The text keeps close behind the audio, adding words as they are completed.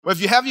Well, if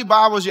you have your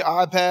Bibles, your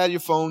iPad, your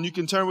phone, you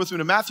can turn with me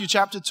to Matthew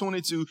chapter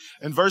 22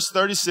 and verse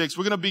 36.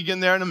 We're going to begin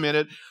there in a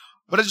minute.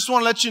 But I just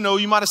want to let you know,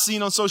 you might have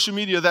seen on social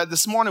media that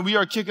this morning we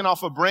are kicking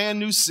off a brand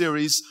new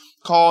series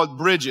called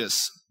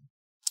Bridges.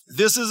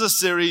 This is a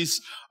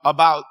series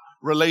about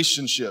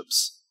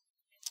relationships.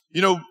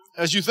 You know,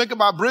 as you think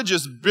about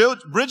bridges,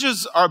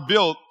 bridges are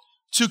built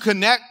to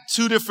connect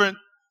two different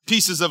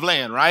pieces of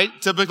land, right?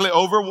 Typically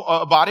over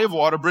a body of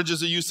water,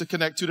 bridges are used to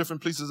connect two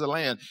different pieces of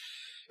land.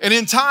 And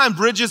in time,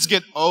 bridges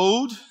get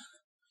old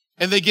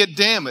and they get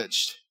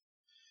damaged.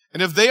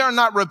 And if they are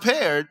not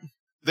repaired,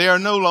 they are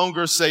no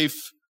longer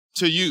safe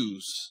to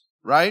use,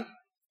 right?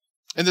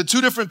 And the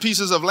two different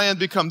pieces of land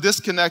become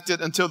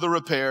disconnected until the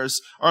repairs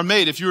are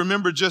made. If you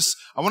remember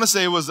I want to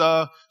say it was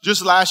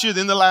just last year,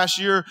 the end of last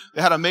year,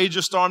 they had a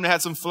major storm. They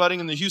had some flooding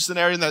in the Houston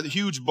area, and that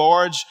huge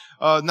barge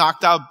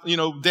knocked out,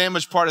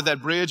 damaged part of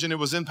that bridge, and it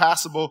was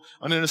impassable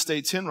on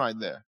Interstate 10 right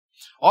there.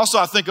 Also,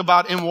 I think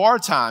about in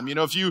wartime,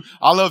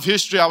 I love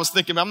history. I was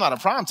thinking, I'm not a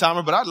prime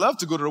timer, but I'd love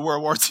to go to the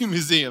World War II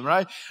Museum,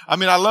 right? I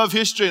mean, I love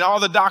history and all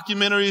the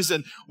documentaries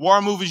and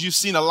war movies you've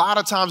seen a lot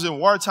of times in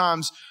war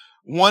times.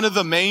 One of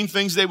the main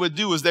things they would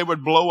do is they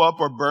would blow up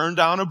or burn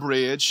down a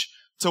bridge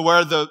to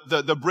where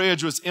the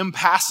bridge was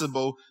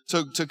impassable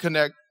to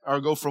connect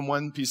or go from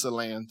one piece of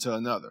land to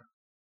another.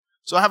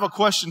 So I have a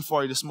question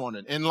for you this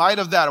morning. In light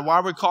of that, why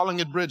we're calling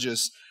it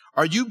bridges,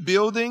 are you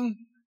building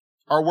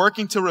or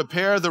working to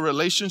repair the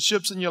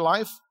relationships in your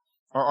life,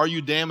 or are you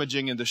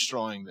damaging and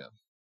destroying them?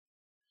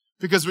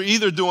 Because we're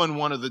either doing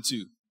one of the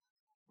two.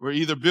 We're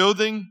either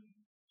building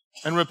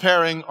and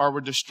repairing, or we're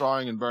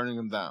destroying and burning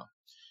them down.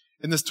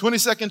 In this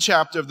 22nd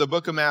chapter of the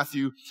book of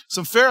Matthew,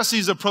 some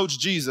Pharisees approached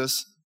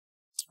Jesus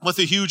with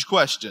a huge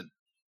question.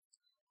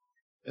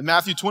 In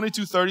Matthew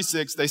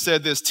 22:36, they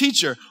said this,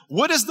 "Teacher,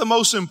 what is the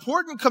most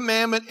important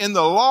commandment in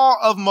the law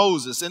of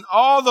Moses? In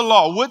all the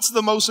law, what's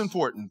the most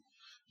important?"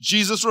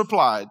 Jesus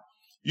replied,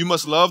 "You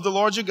must love the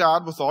Lord your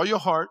God with all your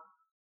heart,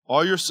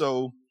 all your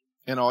soul,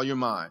 and all your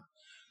mind.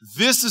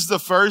 This is the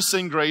first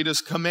and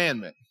greatest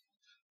commandment.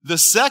 The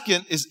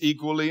second is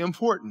equally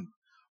important.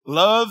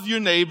 Love your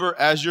neighbor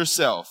as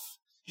yourself."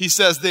 He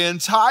says the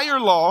entire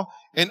law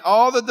and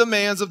all the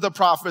demands of the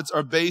prophets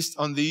are based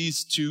on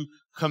these two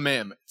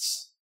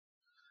commandments.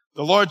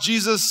 The Lord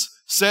Jesus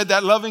said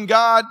that loving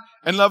God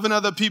and loving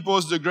other people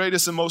is the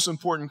greatest and most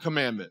important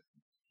commandment.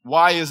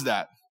 Why is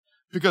that?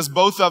 Because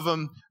both of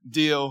them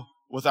deal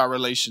with our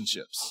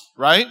relationships,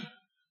 right?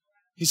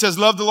 He says,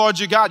 love the Lord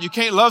your God. You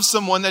can't love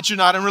someone that you're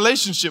not in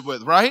relationship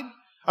with, right?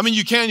 I mean,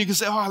 you can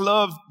say, I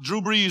love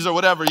Drew Brees or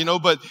whatever,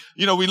 but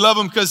we love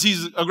him because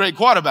he's a great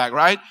quarterback,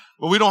 right?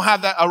 But we don't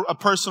have that, a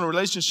personal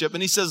relationship.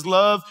 And he says,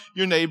 love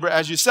your neighbor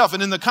as yourself.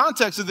 And in the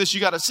context of this, you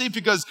got to see,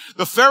 because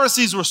the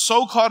Pharisees were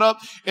so caught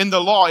up in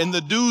the law, in the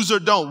do's or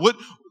don't.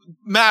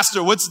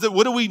 Master, what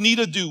do we need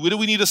to do? What do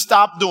we need to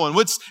stop doing?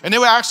 And they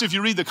were actually, if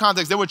you read the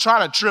context, they were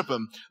trying to trip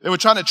him. They were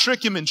trying to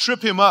trick him and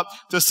trip him up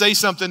to say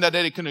something that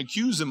they can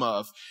accuse him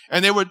of.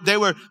 And they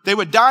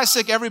would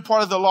dissect every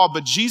part of the law.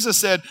 But Jesus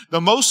said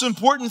the most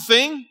important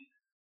thing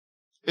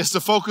is to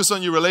focus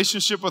on your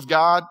relationship with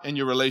God and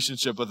your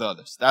relationship with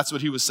others. That's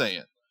what he was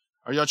saying.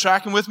 Are y'all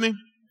tracking with me?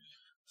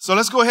 So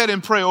let's go ahead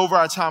and pray over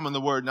our time in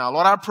the Word now.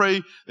 Lord, I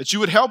pray that you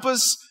would help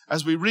us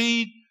as we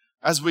read,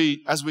 as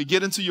we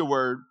get into your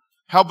Word.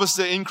 Help us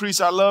to increase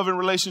our love and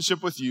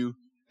relationship with you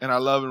and our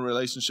love and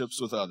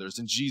relationships with others.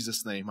 In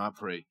Jesus' name, I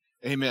pray.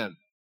 Amen.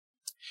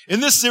 In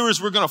this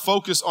series, we're going to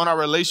focus on our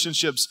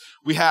relationships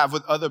we have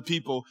with other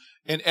people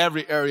in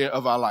every area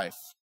of our life.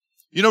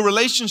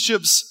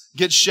 Relationships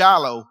get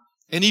shallow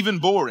and even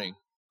boring.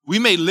 We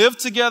may live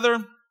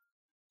together,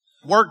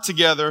 work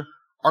together,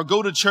 or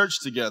go to church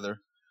together,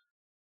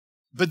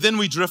 but then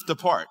we drift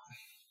apart.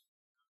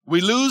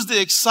 We lose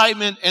the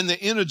excitement and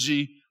the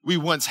energy we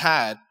once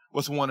had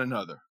with one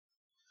another.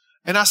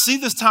 And I see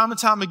this time and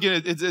time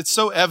again. It's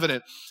so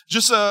evident.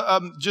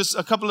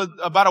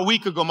 About a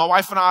week ago, my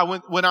wife and I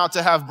went out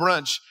to have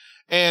brunch,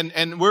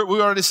 and we're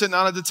already sitting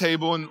down at the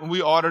table, and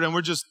we ordered, and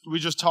we're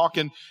just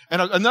talking.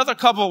 And another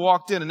couple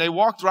walked in, and they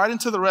walked right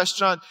into the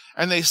restaurant,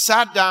 and they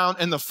sat down,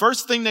 and the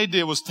first thing they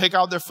did was take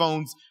out their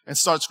phones and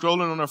start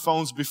scrolling on their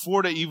phones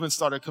before they even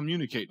started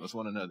communicating with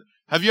one another.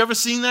 Have you ever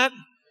seen that?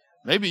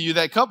 Maybe you're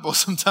that couple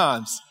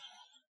sometimes.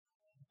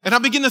 And I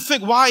begin to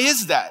think, why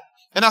is that?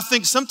 And I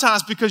think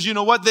sometimes because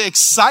the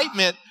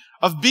excitement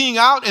of being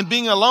out and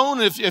being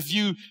alone, if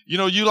you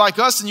like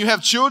us and you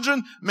have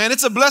children, man,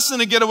 it's a blessing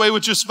to get away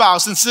with your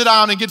spouse and sit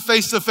down and get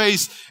face to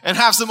face and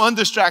have some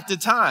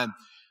undistracted time.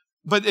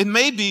 But it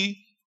may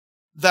be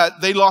that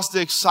they lost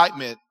the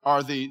excitement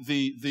or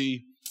the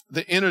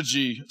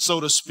energy, so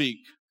to speak,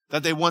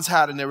 that they once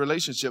had in their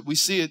relationship. We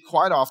see it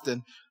quite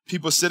often.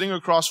 People sitting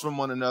across from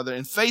one another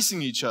and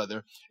facing each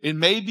other. It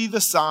may be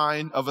the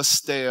sign of a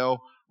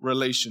stale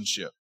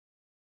relationship.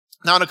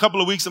 Now, in a couple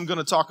of weeks, I'm going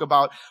to talk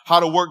about how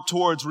to work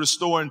towards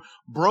restoring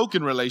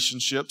broken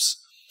relationships.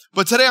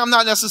 But today, I'm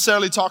not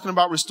necessarily talking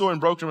about restoring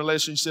broken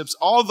relationships,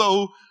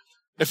 although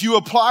if you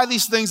apply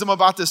these things I'm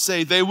about to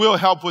say, they will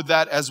help with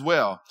that as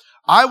well.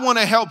 I want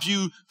to help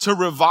you to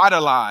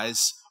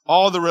revitalize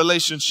all the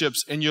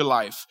relationships in your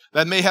life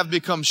that may have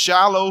become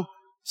shallow,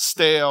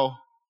 stale,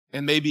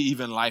 and maybe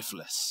even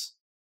lifeless.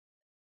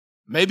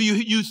 Maybe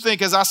you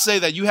think, as I say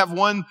that, you have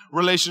one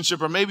relationship,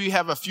 or maybe you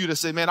have a few to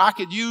say, man, I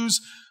could use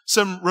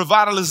some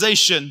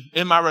revitalization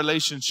in my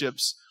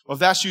relationships. Well, if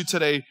that's you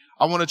today,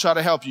 I want to try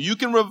to help you. You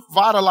can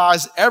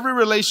revitalize every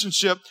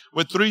relationship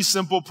with 3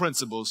 simple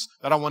principles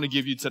that I want to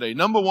give you today.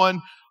 Number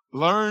 1,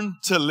 learn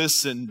to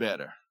listen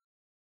better.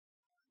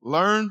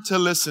 Learn to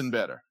listen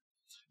better.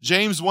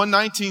 James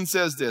 1:19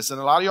 says this, and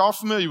a lot of y'all are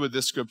familiar with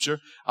this scripture.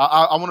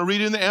 I want to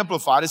read it in the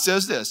Amplified. It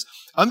says this: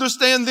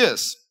 understand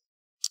this,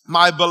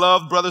 my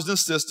beloved brothers and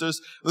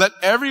sisters, let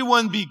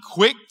everyone be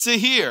quick to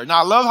hear.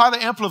 Now, I love how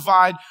the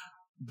Amplified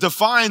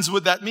defines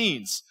what that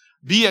means.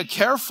 Be a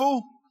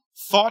careful,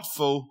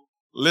 thoughtful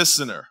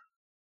listener.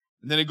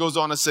 And then it goes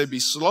on to say, be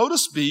slow to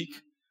speak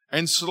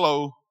and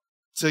slow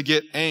to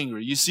get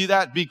angry. You see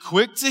that? Be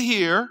quick to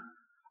hear,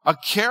 a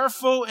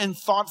careful and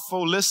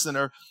thoughtful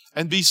listener,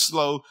 and be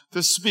slow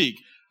to speak.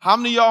 How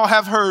many of y'all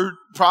have heard,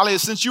 probably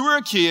since you were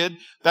a kid,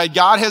 that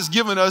God has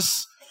given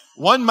us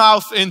 1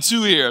 mouth and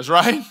 2 ears,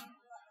 right?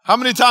 How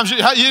many times,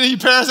 your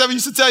parents ever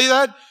used to tell you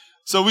that?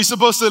 So we're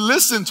supposed to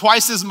listen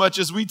twice as much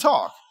as we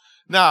talk.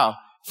 Now,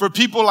 for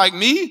people like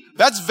me,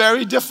 that's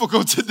very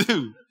difficult to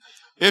do.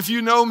 If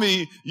you know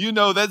me, you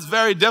know that's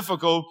very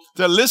difficult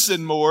to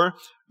listen more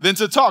than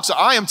to talk. So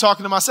I am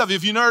talking to myself.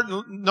 If you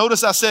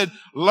notice, I said,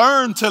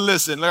 learn to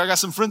listen. Like, I got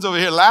some friends over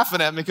here laughing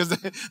at me because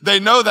they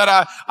know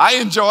that I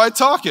enjoy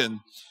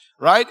talking,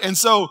 right? And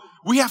so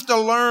we have to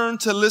learn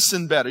to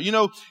listen better. You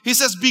know, he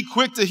says, be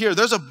quick to hear.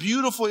 There's a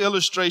beautiful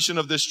illustration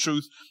of this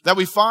truth that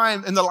we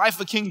find in the life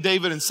of King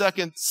David in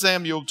 2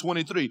 Samuel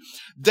 23.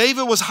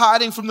 David was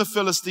hiding from the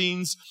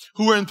Philistines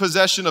who were in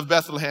possession of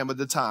Bethlehem at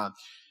the time.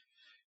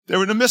 They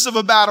were in the midst of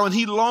a battle, and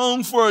he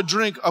longed for a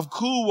drink of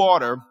cool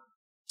water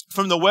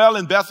from the well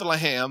in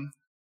Bethlehem,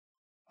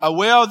 a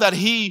well that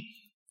he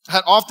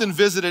had often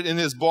visited in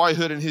his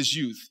boyhood and his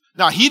youth.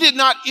 Now, he did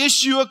not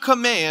issue a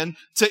command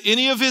to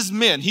any of his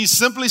men. He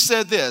simply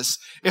said this: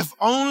 if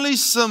only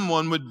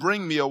someone would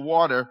bring me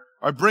water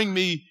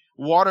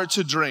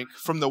to drink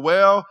from the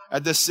well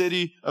at the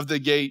city of the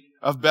gate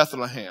of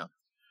Bethlehem.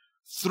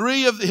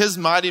 3 of his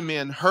mighty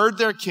men heard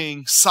their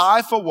king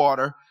sigh for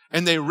water,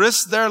 and they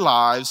risked their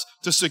lives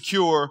to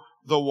secure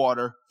the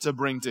water to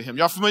bring to him.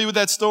 Y'all familiar with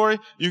that story?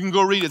 You can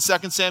go read it,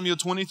 2 Samuel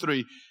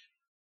 23.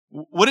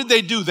 What did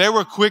they do? They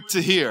were quick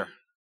to hear.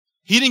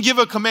 He didn't give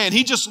a command.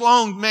 He just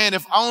longed, man,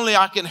 if only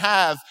I can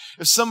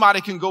if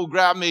somebody can go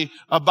grab me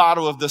a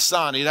bottle of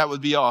Dasani, that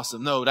would be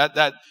awesome. No,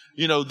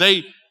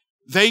 they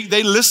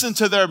listened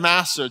to their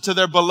master, to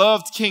their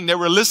beloved king. They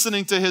were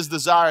listening to his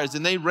desires,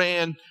 and they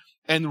ran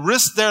and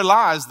risked their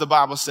lives, the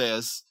Bible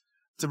says,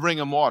 to bring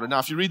him water. Now,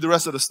 if you read the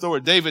rest of the story,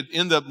 David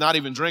ended up not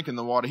even drinking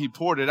the water. He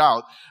poured it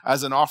out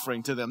as an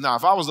offering to them. Now,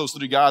 if I was those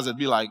 3 guys, I'd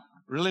be like,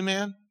 really,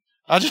 man?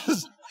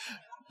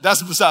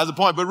 That's besides the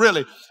point. But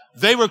really,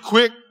 they were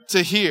quick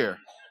to hear.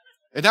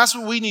 And that's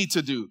what we need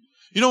to do.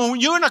 You know, when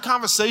you're in a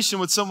conversation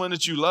with someone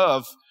that you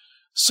love,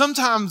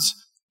 sometimes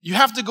you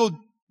have to go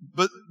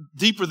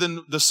deeper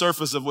than the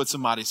surface of what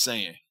somebody's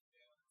saying.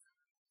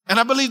 And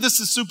I believe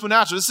this is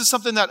supernatural. This is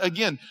something that,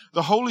 again,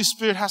 the Holy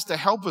Spirit has to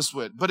help us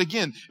with. But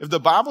again, if the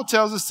Bible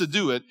tells us to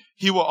do it,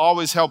 he will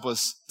always help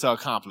us to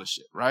accomplish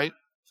it, right?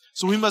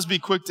 So we must be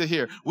quick to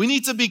hear. We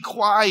need to be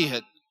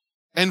quiet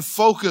and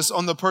focus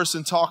on the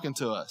person talking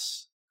to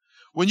us.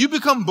 When you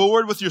become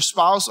bored with your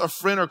spouse or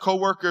friend or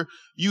coworker,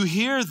 you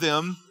hear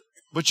them,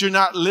 but you're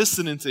not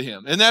listening to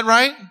him. Isn't that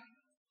right?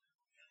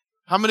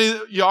 How many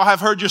of y'all have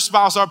heard your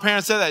spouse or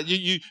parents say that?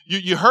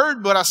 You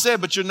heard what I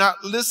said, but you're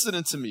not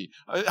listening to me.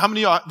 How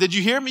many of y'all, did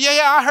you hear me? Yeah,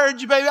 I heard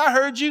you, baby. I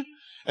heard you.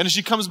 And then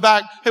she comes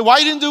back, hey, why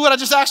you didn't do what I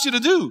just asked you to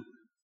do?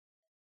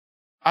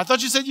 I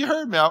thought you said you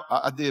heard me.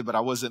 I did, but I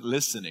wasn't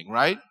listening,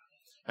 right?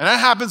 And that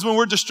happens when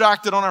we're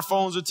distracted on our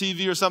phones or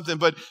TV or something.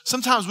 But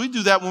sometimes we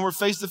do that when we're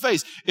face to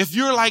face. If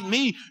you're like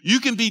me, you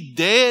can be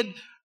dead,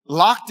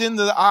 locked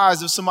into the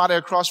eyes of somebody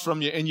across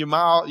from you, and your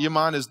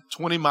mind is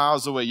 20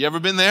 miles away. You ever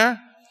been there?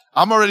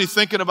 I'm already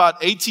thinking about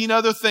 18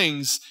 other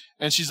things.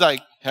 And she's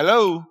like,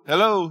 hello.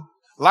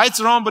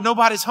 Lights are on, but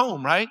nobody's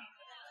home, right?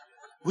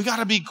 We got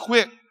to be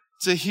quick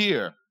to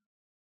hear.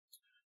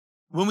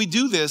 When we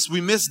do this,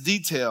 we miss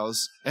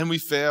details and we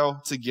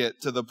fail to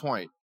get to the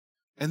point.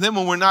 And then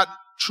when we're not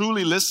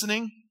truly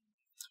listening,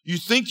 you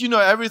think you know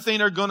everything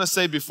they're going to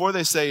say before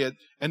they say it,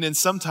 and then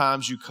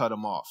sometimes you cut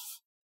them off.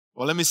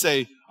 Well, let me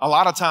say, a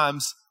lot of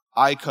times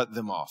I cut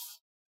them off.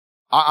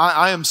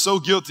 I am so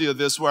guilty of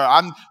this, where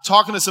I'm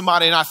talking to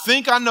somebody and I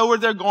think I know where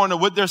they're going or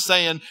what they're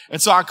saying, and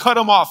so I cut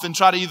them off and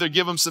try to either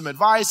give them some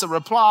advice, a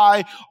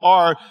reply,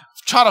 or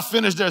try to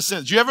finish their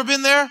sentence. You ever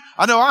been there?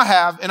 I know I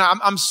have, and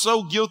I'm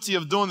so guilty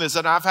of doing this,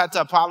 and I've had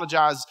to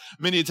apologize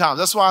many times.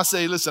 That's why I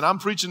say, listen, I'm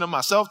preaching to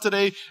myself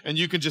today, and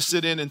you can just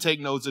sit in and take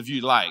notes if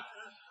you like.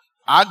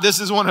 This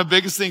is one of the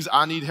biggest things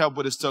I need help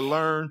with, is to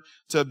learn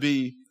to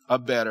be a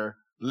better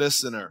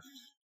listener.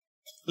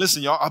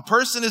 Listen, y'all, a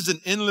person is an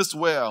endless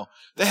well.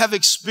 They have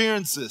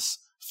experiences,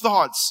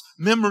 thoughts,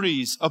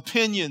 memories,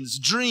 opinions,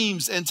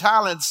 dreams, and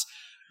talents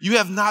you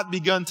have not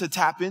begun to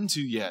tap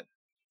into yet.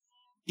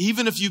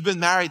 Even if you've been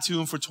married to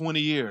him for 20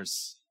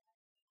 years.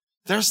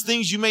 There's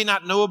things you may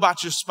not know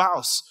about your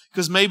spouse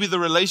because maybe the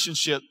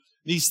relationship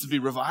needs to be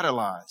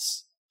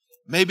revitalized.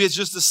 Maybe it's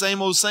just the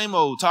same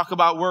old. Talk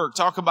about work,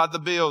 talk about the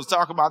bills,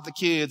 talk about the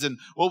kids and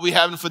what we're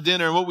having for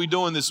dinner and what we're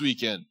doing this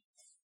weekend.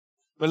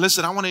 But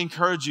listen, I want to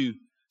encourage you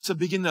to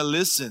begin to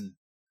listen.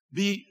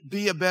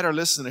 Be a better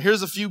listener.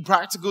 Here's a few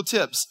practical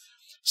tips.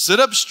 Sit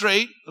up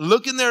straight,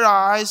 look in their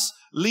eyes,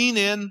 lean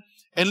in,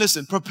 and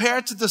listen.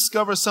 Prepare to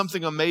discover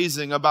something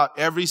amazing about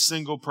every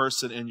single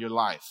person in your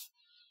life.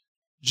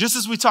 Just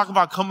as we talk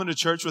about coming to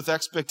church with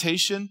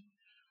expectation,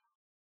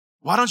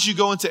 why don't you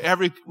go into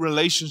every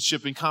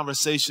relationship and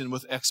conversation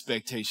with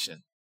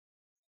expectation?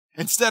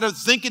 Instead of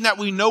thinking that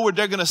we know what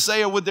they're going to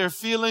say or what they're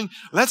feeling,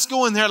 let's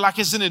go in there like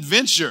it's an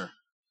adventure.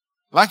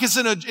 Like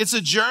it's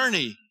a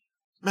journey.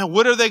 Man,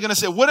 what are they going to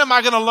say? What am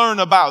I going to learn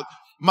about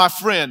my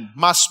friend,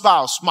 my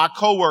spouse, my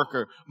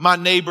coworker, my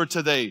neighbor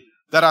today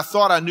that I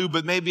thought I knew,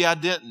 but maybe I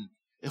didn't?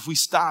 If we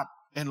stop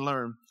and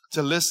learn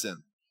to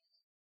listen.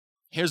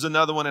 Here's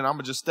another one, and I'm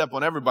going to just step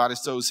on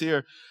everybody's toes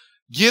here.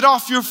 Get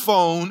off your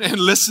phone and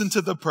listen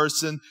to the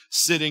person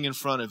sitting in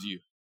front of you.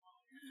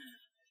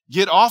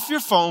 Get off your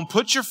phone,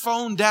 put your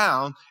phone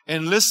down,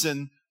 and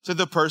listen to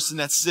the person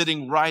that's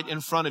sitting right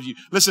in front of you.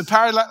 Listen,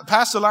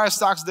 Pastor Larry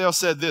Stocksdale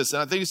said this,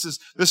 and I think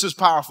this is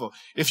powerful.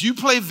 If you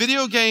play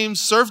video games,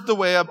 surf the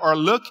web, or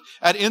look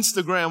at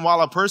Instagram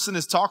while a person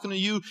is talking to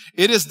you,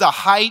 it is the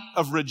height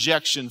of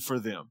rejection for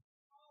them.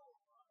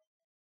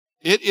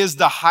 It is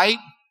the height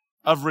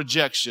of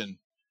rejection.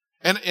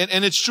 And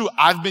it's true.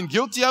 I've been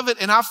guilty of it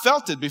and I've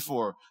felt it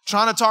before.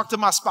 Trying to talk to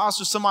my spouse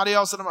or somebody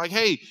else and I'm like,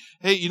 hey,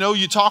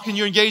 you're talking,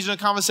 you're engaged in a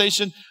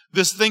conversation.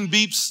 This thing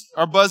beeps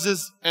or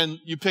buzzes and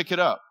you pick it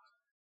up.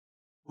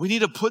 We need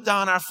to put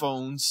down our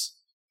phones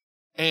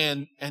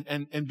and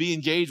be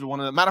engaged with one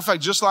another. Matter of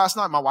fact, just last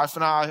night, my wife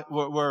and I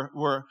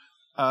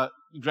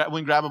went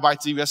and grabbed a bite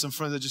to eat. We had some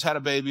friends that just had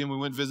a baby and we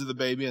went and visit the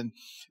baby and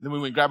then we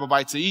went and grabbed a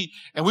bite to eat.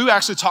 And we were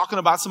actually talking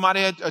about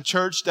somebody at a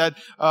church that,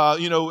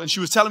 and she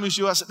was telling me,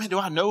 I said, man, do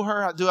I know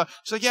her?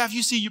 She's like, yeah, if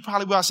you see, you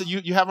probably will. I said,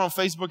 you have her on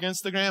Facebook,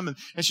 Instagram?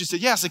 And she said,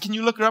 yeah. I said, can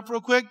you look her up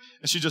real quick?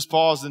 And she just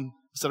paused and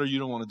said, oh, you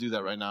don't want to do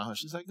that right now. And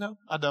she's like, no,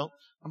 I don't.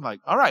 I'm like,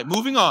 all right,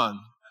 moving on.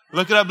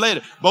 Look it up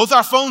later. Both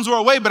our phones were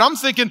away, but I'm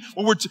thinking,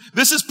 well,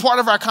 this is part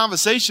of our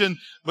conversation.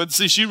 But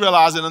see, she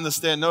realized and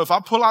understand, no, if I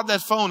pull out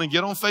that phone and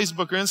get on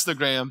Facebook or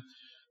Instagram,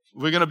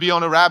 we're going to be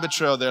on a rabbit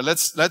trail there.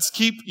 Let's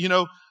keep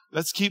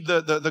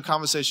the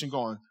conversation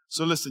going.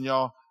 So listen,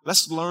 y'all,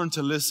 let's learn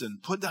to listen.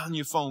 Put down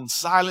your phone,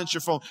 silence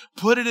your phone,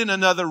 put it in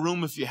another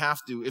room if you have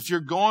to. If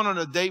you're going on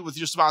a date with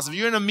your spouse, if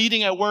you're in a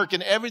meeting at work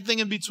and everything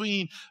in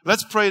between,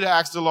 let's pray to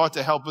ask the Lord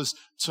to help us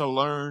to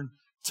learn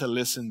to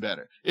listen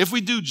better. If we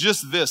do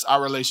just this,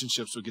 our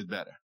relationships will get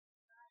better.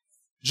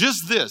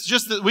 Just this,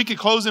 we could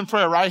close in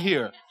prayer right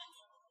here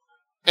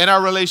and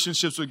our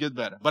relationships will get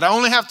better. But I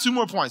only have 2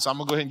 more points. So I'm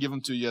going to go ahead and give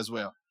them to you as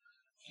well.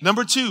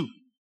 Number 2,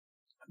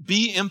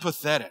 be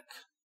empathetic.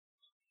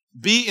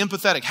 Be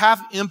empathetic.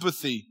 Have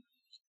empathy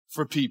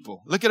for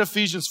people. Look at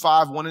Ephesians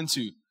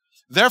 5:1-2.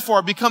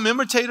 Therefore, become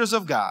imitators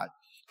of God.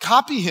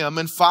 Copy him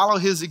and follow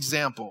his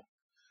example.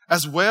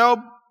 As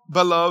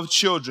well-beloved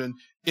children,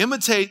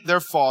 imitate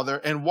their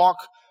father and walk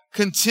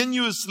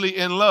continuously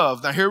in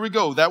love. Now here we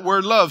go. That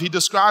word love, he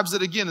describes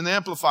it again in the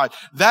Amplified.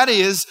 That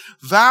is,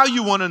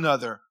 value one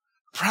another,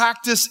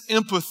 practice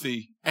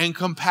empathy and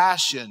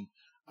compassion,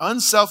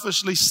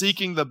 unselfishly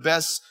seeking the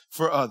best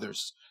for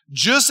others.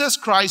 Just as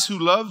Christ, who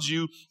loved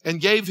you and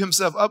gave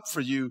himself up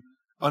for you,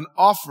 an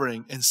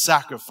offering and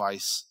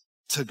sacrifice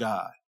to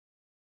God.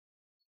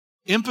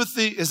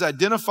 Empathy is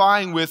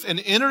identifying with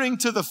and entering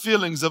to the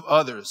feelings of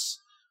others,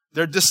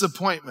 their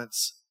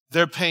disappointments,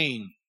 their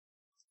pain,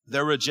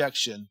 their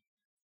rejection,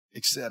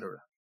 etc.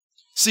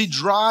 See,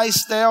 dry,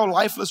 stale,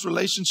 lifeless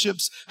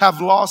relationships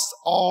have lost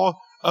all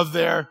of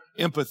their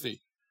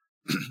empathy.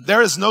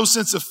 There is no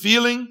sense of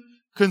feeling,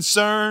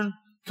 concern,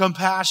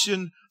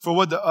 compassion for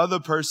what the other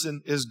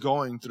person is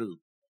going through.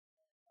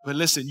 But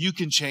listen, you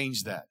can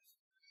change that.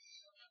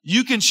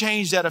 You can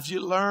change that if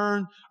you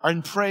learn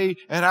and pray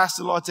and ask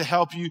the Lord to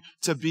help you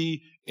to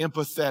be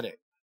empathetic.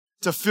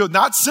 To feel,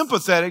 not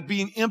sympathetic,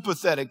 being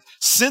empathetic,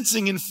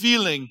 sensing and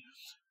feeling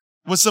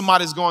what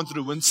somebody's going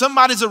through. When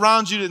somebody's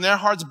around you and their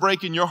heart's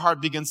breaking, your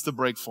heart begins to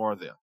break for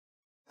them.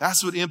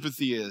 That's what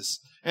empathy is.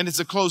 And it's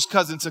a close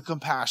cousin to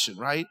compassion,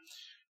 right?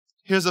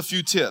 Here's a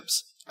few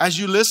tips. As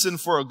you listen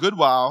for a good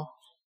while,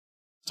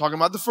 talking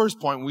about the first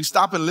point, when we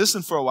stop and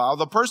listen for a while,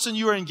 the person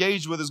you are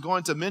engaged with is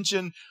going to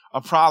mention a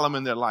problem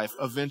in their life,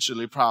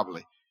 eventually,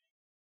 probably.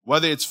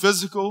 Whether it's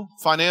physical,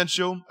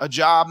 financial, a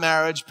job,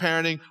 marriage,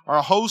 parenting, or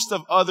a host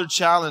of other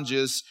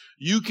challenges,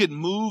 you can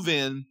move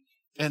in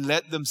and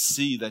let them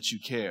see that you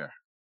care.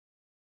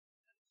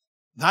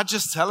 Not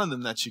just telling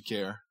them that you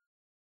care,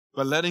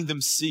 but letting them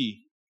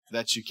see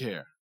that you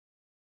care.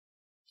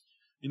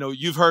 You know,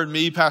 you've heard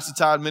me, Pastor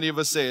Todd, many of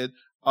us say it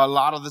a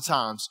lot of the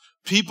times.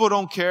 People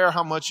don't care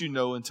how much you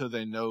know until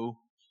they know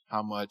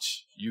how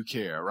much you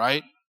care,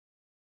 right?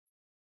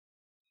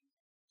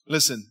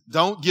 Listen,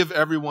 don't give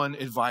everyone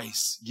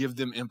advice. Give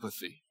them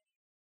empathy.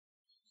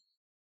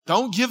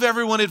 Don't give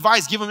everyone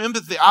advice. Give them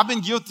empathy. I've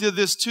been guilty of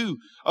this too,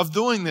 of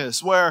doing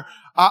this, where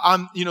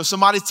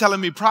somebody's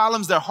telling me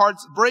problems, their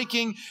heart's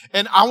breaking,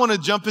 and I want to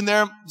jump in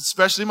there,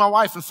 especially my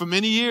wife. And for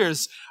many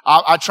years,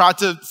 I tried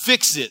to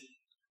fix it.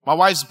 My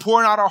wife's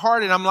pouring out her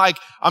heart, and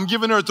I'm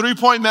giving her a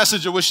 3-point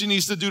message of what she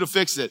needs to do to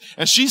fix it.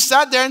 And she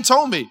sat there and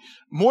told me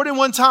more than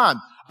one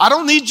time, I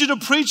don't need you to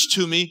preach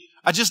to me.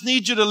 I just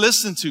need you to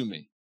listen to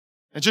me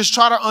and just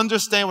try to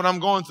understand what I'm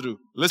going through.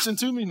 Listen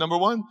to me. Number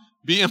one,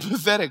 be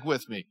empathetic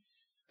with me.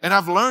 And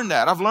I've learned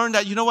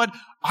that, you know what?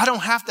 I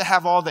don't have to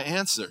have all the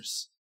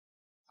answers.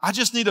 I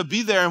just need to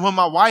be there. And when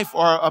my wife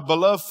or a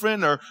beloved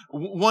friend or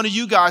one of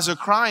you guys are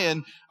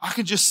crying, I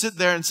can just sit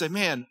there and say,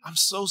 man, I'm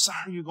so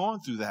sorry you're going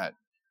through that.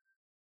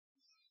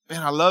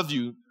 Man, I love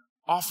you.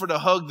 Offer to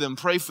hug them,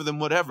 pray for them,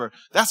 whatever.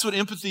 That's what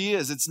empathy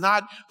is. It's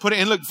not putting,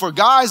 and look, for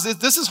guys,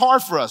 this is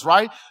hard for us,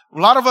 right? A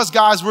lot of us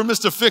guys, we're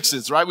Mr.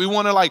 Fix-Its, right? We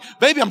want to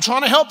baby, I'm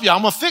trying to help you.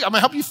 I'm going to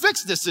help you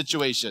fix this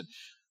situation.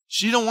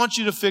 She don't want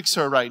you to fix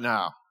her right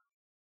now.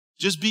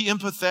 Just be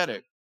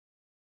empathetic.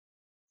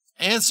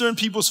 Answering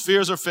people's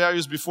fears or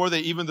failures before they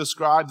even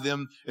describe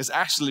them is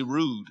actually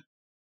rude.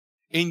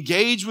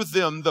 Engage with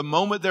them the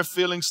moment their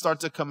feelings start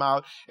to come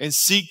out and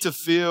seek to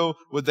feel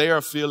what they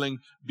are feeling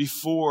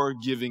before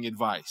giving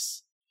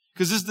advice.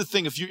 Because this is the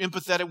thing. If you're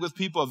empathetic with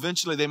people,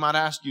 eventually they might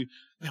ask you,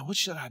 man, what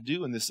should I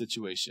do in this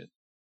situation?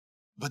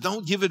 But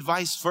don't give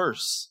advice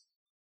first.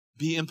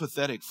 Be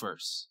empathetic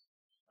first.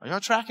 Are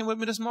y'all tracking with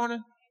me this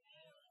morning?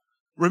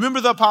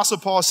 Remember, the Apostle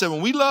Paul said,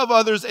 when we love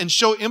others and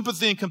show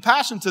empathy and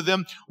compassion to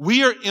them,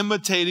 we are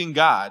imitating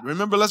God.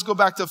 Remember, let's go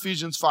back to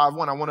Ephesians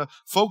 5:1. I want to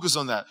focus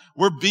on that.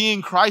 We're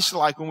being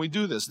Christ-like when we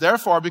do this.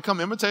 Therefore, become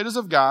imitators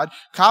of God,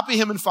 copy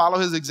him and follow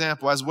his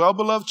example. As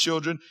well-beloved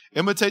children,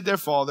 imitate their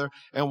father,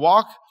 and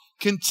walk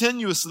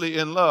continuously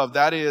in love.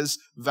 That is,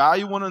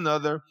 value one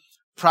another,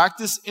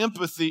 practice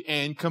empathy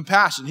and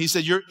compassion. He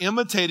said, you're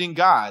imitating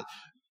God.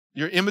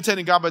 You're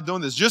imitating God by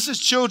doing this. Just as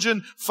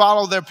children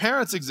follow their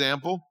parents'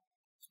 example,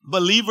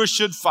 believers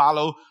should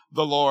follow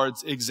the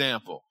Lord's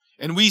example.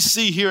 And we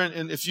see here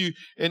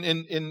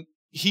in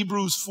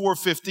Hebrews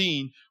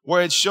 4:15,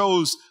 where it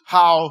shows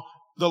how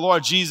the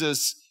Lord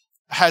Jesus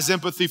has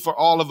empathy for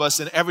all of us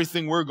and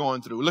everything we're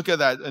going through. Look at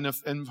that in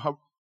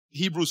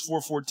Hebrews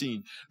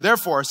 4:14.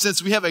 Therefore,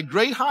 since we have a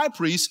great high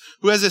priest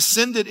who has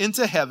ascended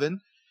into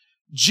heaven,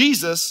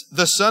 Jesus,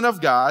 the Son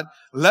of God,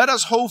 let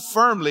us hold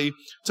firmly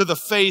to the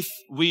faith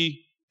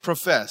we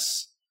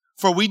profess.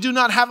 For we do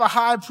not have a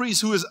high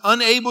priest who is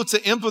unable to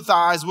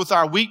empathize with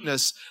our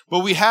weakness, but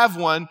we have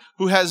one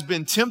who has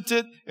been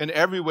tempted in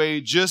every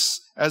way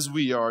just as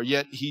we are,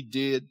 yet he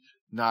did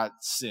not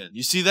sin.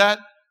 You see that?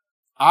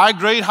 Our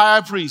great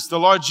high priest, the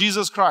Lord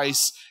Jesus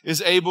Christ,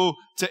 is able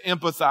to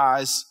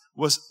empathize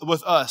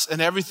with us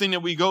and everything that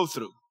we go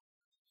through.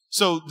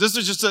 So this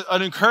is just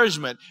an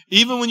encouragement.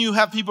 Even when you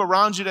have people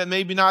around you that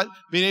maybe not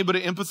being able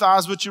to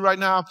empathize with you right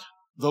now,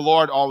 the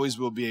Lord always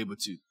will be able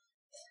to.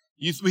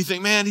 We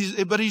think, man,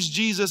 he's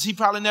Jesus. He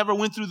probably never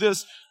went through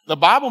this. The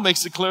Bible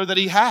makes it clear that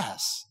he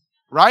has,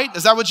 right?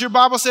 Is that what your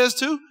Bible says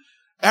too?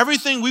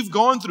 Everything we've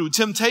gone through,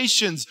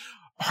 temptations,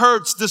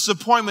 hurts,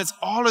 disappointments,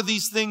 all of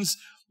these things,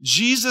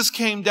 Jesus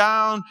came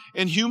down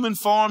in human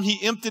form.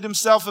 He emptied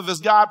himself of his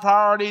God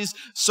priorities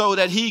so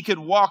that he could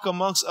walk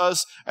amongst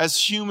us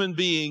as human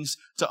beings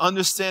to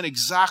understand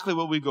exactly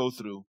what we go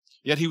through.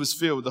 Yet he was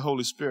filled with the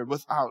Holy Spirit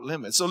without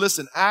limit. So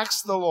listen,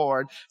 ask the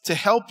Lord to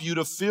help you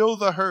to feel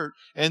the hurt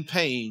and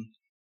pain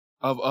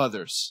of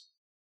others.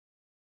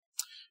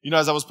 You know,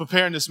 as I was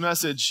preparing this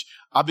message,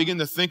 I began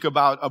to think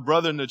about a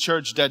brother in the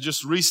church that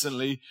just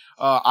recently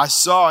I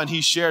saw, and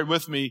he shared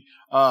with me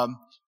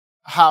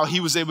how he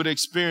was able to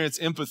experience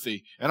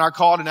empathy. And I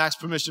called and asked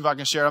permission if I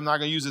can share. I'm not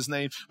going to use his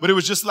name, but it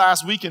was just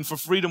last weekend for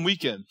Freedom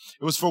Weekend.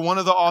 It was for one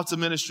of the altar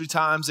ministry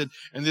times, and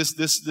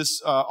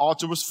this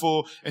altar was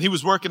full, and he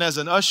was working as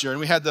an usher. And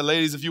we had the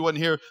ladies. If you wasn't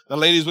here, the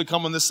ladies would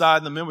come on this side,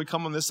 and the men would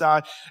come on this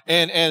side.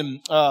 And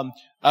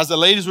as the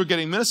ladies were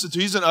getting ministered to,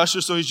 he's an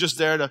usher, so he's just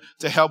there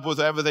to help with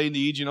whatever they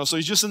need, you know. So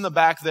he's just in the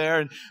back there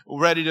and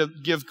ready to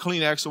give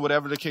Kleenex or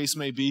whatever the case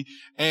may be.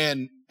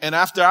 And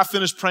after I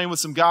finished praying with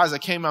some guys,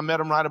 I met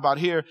him right about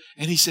here,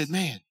 and he said,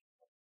 man,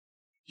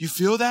 you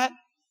feel that?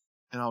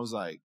 And I was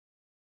like,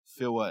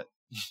 feel what?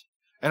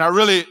 And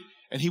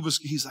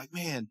he's like,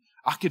 man,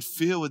 I could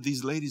feel what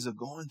these ladies are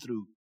going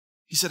through.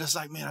 He said, it's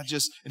like, man,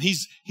 and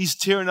he's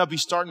tearing up.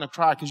 He's starting to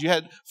cry because you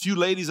had a few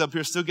ladies up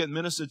here still getting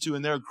ministered to,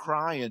 and they're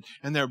crying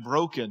and they're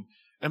broken.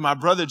 And my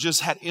brother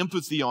just had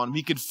empathy on them.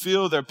 He could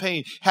feel their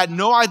pain, had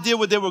no idea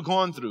what they were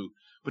going through.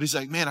 But he's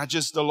like, man,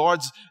 the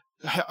Lord's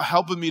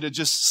helping me to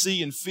just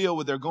see and feel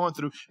what they're going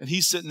through. And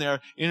he's sitting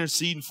there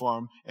interceding for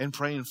them and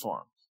praying for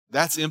them.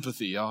 That's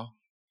empathy, y'all.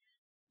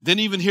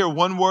 Didn't even hear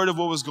one word of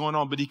what was going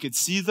on, but he could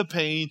see the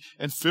pain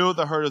and feel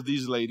the hurt of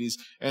these ladies.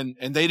 And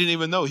they didn't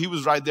even know. He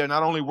was right there,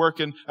 not only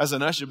working as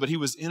an usher, but he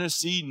was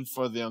interceding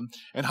for them.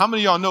 And how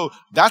many of y'all know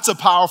that's a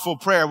powerful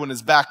prayer when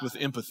it's backed with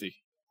empathy?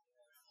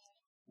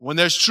 When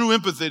there's true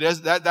empathy,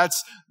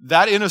 that's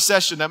that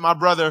intercession that my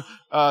brother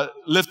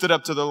lifted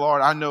up to the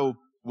Lord, I know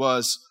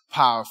was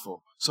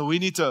powerful. So we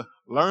need to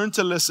learn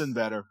to listen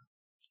better,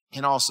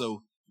 and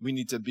also we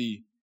need to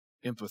be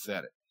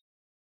empathetic.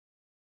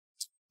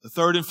 The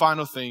third and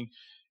final thing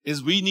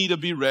is we need to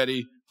be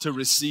ready to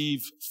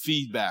receive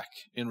feedback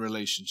in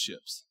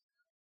relationships.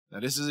 Now,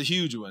 this is a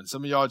huge one.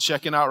 Some of y'all are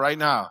checking out right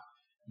now.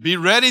 Be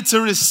ready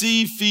to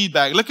receive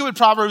feedback. Look at what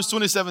Proverbs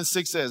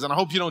 27:6 says, and I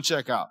hope you don't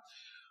check out.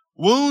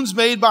 Wounds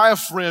made by a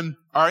friend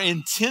are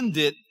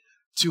intended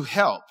to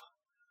help,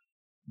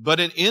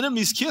 but an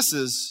enemy's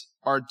kisses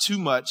are too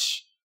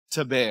much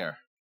to bear.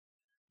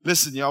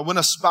 Listen, y'all, when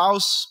a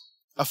spouse,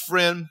 a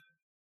friend,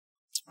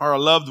 or a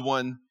loved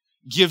one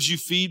gives you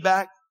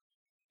feedback,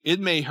 it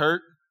may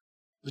hurt,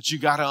 but you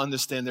got to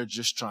understand they're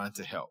just trying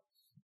to help.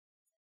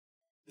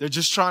 They're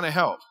just trying to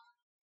help.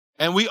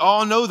 And we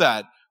all know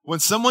that. When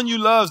someone you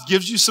love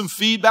gives you some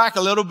feedback,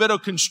 a little bit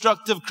of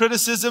constructive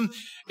criticism,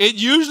 it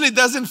usually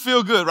doesn't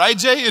feel good, right,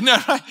 Jay? Isn't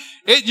that right?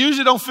 It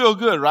usually don't feel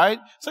good, right?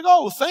 It's like,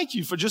 oh, well, thank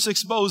you for just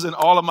exposing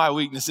all of my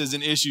weaknesses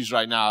and issues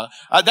right now.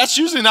 That's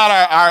usually not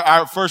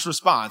our first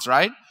response,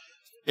 right?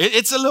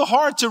 It's a little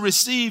hard to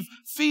receive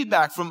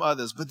feedback from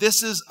others, but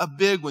this is a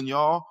big one,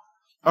 y'all.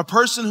 A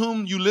person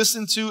whom you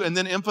listen to and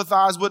then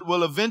empathize with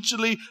will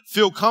eventually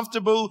feel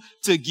comfortable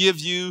to give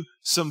you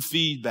some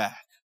feedback.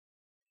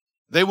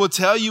 They will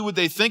tell you what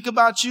they think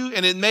about you,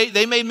 and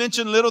they may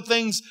mention little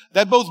things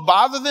that both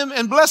bother them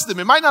and bless them.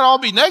 It might not all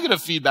be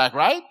negative feedback,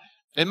 right?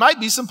 It might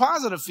be some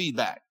positive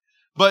feedback.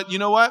 But you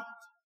know what?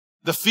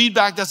 The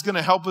feedback that's going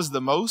to help us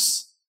the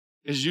most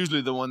is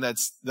usually the one that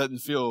doesn't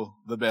feel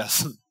the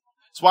best.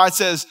 That's why it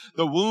says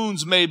the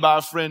wounds made by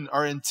a friend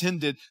are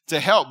intended to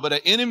help. But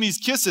an enemy's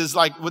kisses,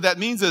 like what that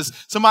means is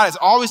somebody's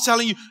always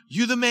telling you,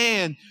 you the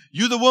man,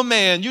 you the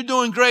woman, you're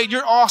doing great,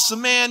 you're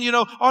awesome, man, you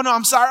know, oh no,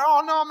 I'm sorry,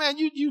 oh no, man,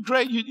 you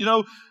great, you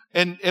know.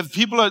 And if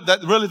people are, that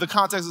really the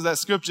context of that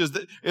scripture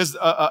is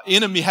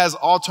enemy has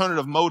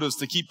alternative motives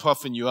to keep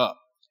puffing you up.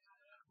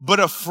 But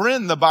a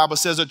friend, the Bible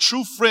says, a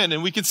true friend,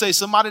 and we can say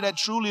somebody that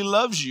truly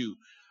loves you,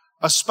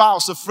 a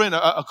spouse, a friend,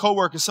 a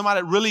coworker,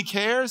 somebody that really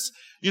cares,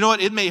 you know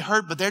what? It may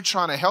hurt, but they're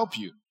trying to help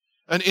you.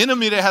 An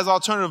enemy that has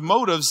alternative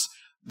motives,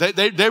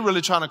 they're really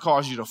trying to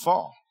cause you to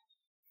fall.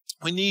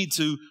 We need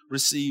to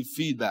receive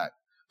feedback.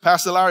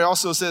 Pastor Larry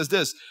also says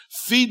this,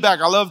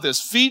 feedback, I love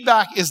this.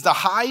 Feedback is the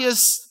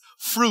highest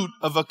fruit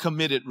of a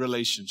committed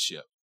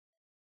relationship.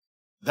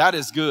 That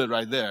is good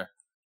right there.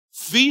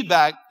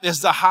 Feedback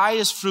is the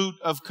highest fruit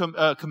of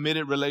a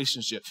committed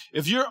relationship.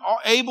 If you're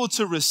able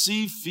to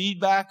receive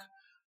feedback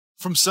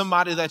from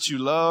somebody that you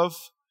love,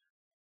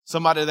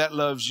 somebody that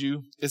loves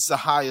you, it's the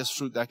highest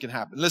fruit that can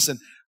happen. Listen,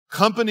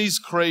 companies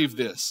crave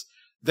this.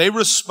 They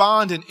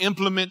respond and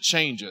implement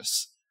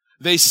changes.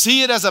 They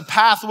see it as a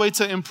pathway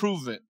to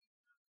improvement.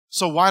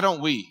 So why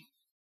don't we?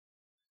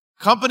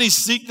 Companies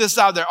seek this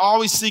out. They're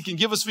always seeking.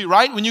 Give us feedback,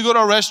 right? When you go to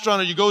a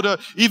restaurant or you go to,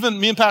 even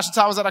me and Pastor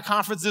Ty was at a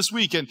conference this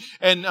week and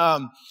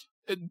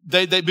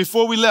they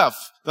before we left,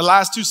 the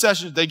last 2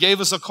 sessions, they gave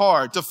us a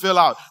card to fill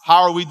out.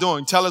 How are we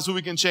doing? Tell us what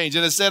we can change.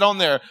 And it said on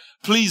there,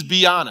 please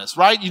be honest,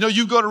 right? You know,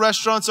 you go to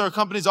restaurants or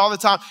companies all the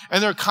time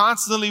and they're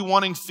constantly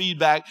wanting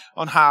feedback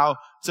on how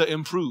to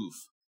improve.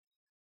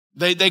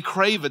 They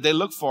crave it. They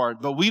look for it,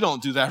 but we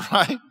don't do that,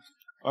 right?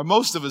 Or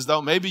most of us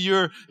don't. Maybe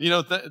you're, you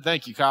know,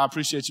 thank you, Kyle. I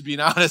appreciate you being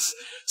honest.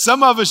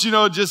 Some of us, you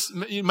know, just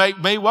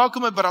may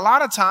welcome it, but a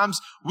lot of times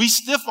we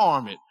stiff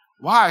arm it.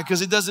 Why?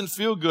 Because it doesn't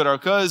feel good, or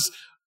because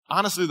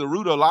honestly, the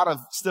root of a lot of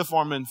stiff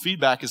arming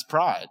feedback is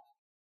pride.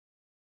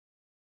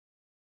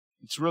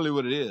 It's really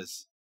what it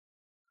is.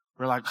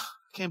 We're like, I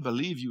can't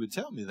believe you would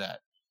tell me that.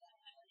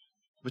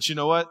 But you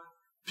know what?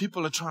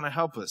 People are trying to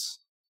help us.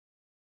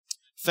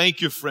 Thank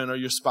your friend or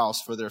your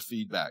spouse for their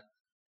feedback.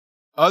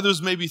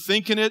 Others may be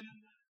thinking it,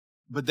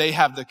 but they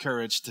have the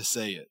courage to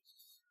say it.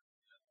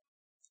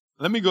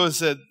 Let me go and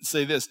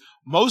say this.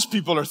 Most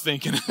people are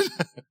thinking it,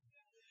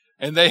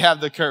 and they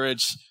have the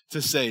courage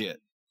to say it,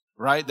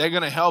 right? They're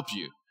going to help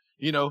you.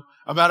 You know,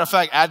 a matter of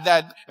fact, at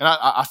that, and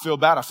I feel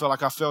bad. I feel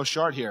like I fell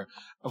short here.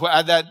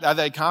 At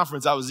that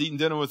conference, I was eating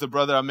dinner with a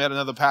brother. I met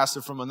another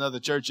pastor from another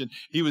church, and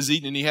he was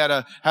eating, and he had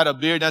a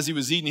beard. And as he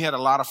was eating, he had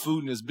a lot of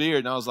food in his beard.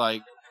 And I was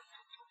like,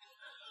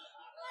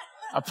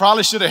 I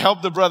probably should have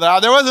helped the brother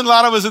out. There wasn't a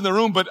lot of us in the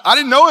room, but I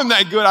didn't know him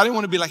that good. I didn't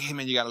want to be like, hey,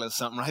 man, you got a little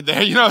something right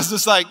there. You know, it's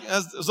just like,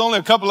 there's only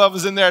a couple of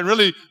us in there. And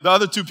really, the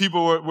other 2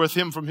 people were with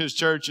him from his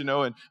church, you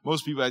know, and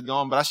most people had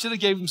gone. But I should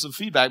have gave him some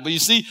feedback. But you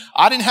see,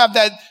 I didn't have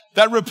that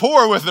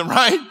rapport with him,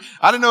 right?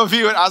 I didn't know if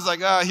he would. I was like,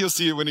 he'll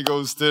see it when he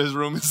goes to his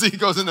room and see he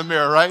goes in the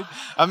mirror, right?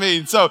 I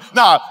mean, so,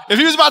 if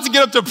he was about to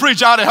get up to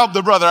preach, I would have helped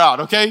the brother out,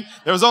 okay?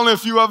 There was only a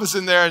few of us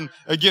in there, and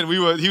again,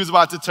 he was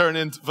about to turn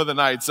in for the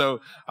night.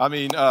 So, I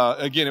mean,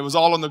 again, it was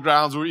all on the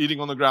grounds. We were eating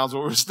on the grounds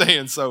where we were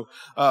staying. So,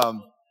 but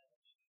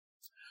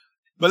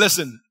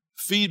listen,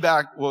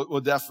 feedback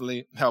will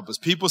definitely help us.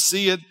 People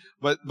see it,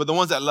 but the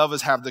ones that love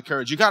us have the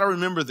courage. You got to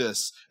remember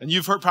this. And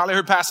you've probably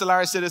heard Pastor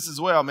Larry say this as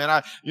well, man.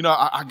 I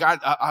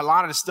got a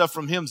lot of the stuff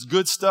from him,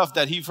 good stuff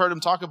that he's heard him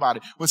talk about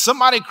it. When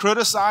somebody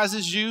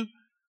criticizes you,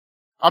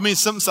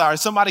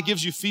 somebody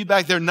gives you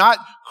feedback, they're not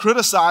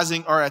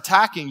criticizing or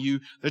attacking you.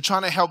 They're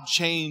trying to help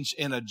change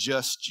and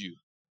adjust you.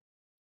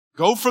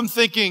 Go from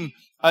thinking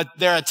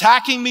they're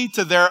attacking me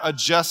to they're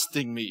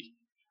adjusting me,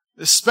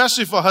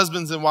 especially for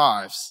husbands and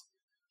wives.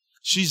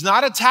 She's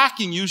not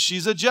attacking you,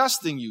 she's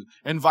adjusting you,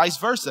 and vice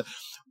versa.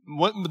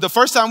 The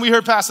first time we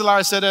heard Pastor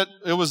Larry say that,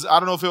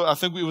 I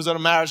think we was at a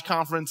marriage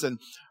conference, and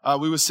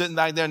we were sitting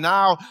back there.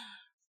 Now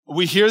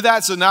we hear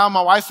that, so now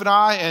my wife and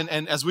I,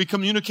 and as we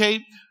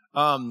communicate,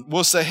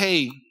 we'll say,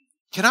 hey,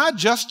 can I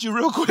adjust you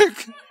real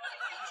quick?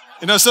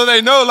 So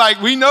they know,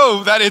 like, we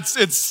know that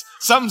it's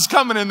something's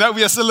coming, and that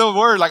it's a little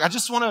word, like,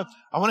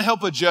 I want to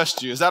help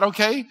adjust you. Is that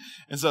okay?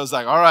 And so it's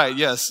like, all right,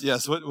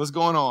 yes, what's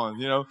going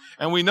on,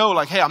 And we know,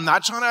 like, hey, I'm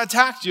not trying to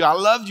attack you. I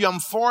love you. I'm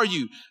for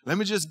you. Let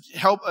me just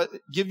help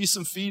give you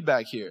some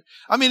feedback here.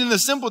 In the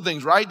simple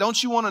things, right?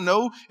 Don't you want to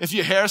know if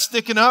your hair's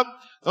sticking up?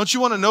 Don't you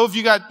want to know if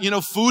you got,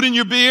 food in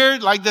your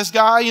beard like this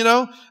guy,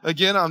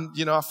 Again,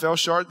 I fell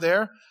short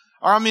there.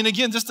 Or,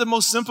 again, just the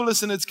most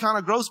simplest, and it's kind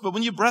of gross, but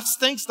when your breath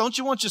stinks, don't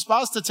you want your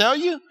spouse to tell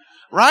you?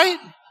 Right?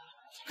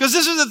 Because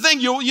this is the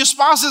thing, your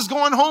spouse is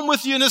going home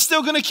with you and is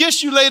still going to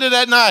kiss you later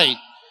that night.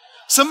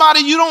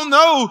 Somebody you don't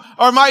know,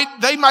 or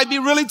they might be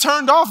really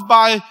turned off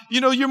by,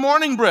 your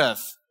morning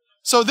breath.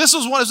 So this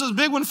was a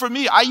big one for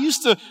me. I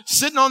used to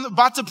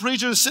about to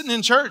preach or sitting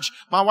in church.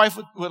 My wife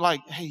would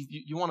like, hey,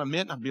 you want a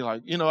mint? And I'd be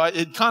like,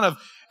 it kind of,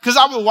 because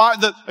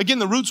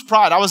the root's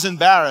pride. I was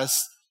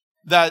embarrassed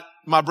that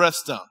my breath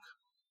stunk.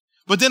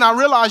 But then I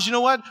realized, you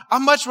know what?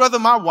 I'd much rather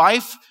my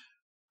wife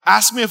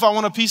ask me if I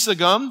want a piece of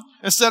gum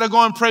instead of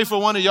going and pray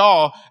for one of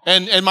y'all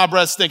and my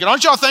breath stinking.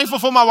 Aren't y'all thankful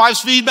for my wife's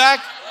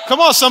feedback?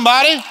 Come on,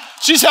 somebody.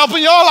 She's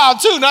helping y'all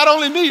out too, not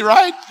only me,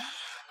 right?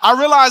 I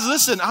realized,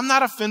 listen, I'm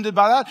not offended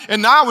by that.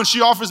 And now when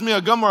she offers me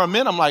a gum or a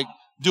mint, I'm like,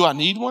 do I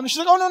need one? And she's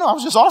like, oh, no, I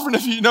was just offering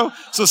it,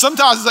 So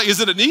sometimes it's like, is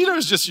it a need, or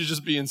is you're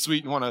just being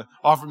sweet and want to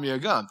offer me a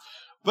gum?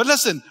 But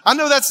listen, I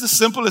know that's the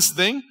simplest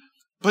thing,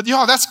 but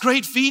y'all, that's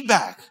great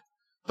feedback.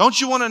 Don't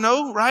you want to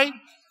know, right?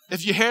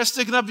 If your hair's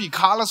sticking up, your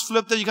collar's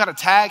flipped up, you got a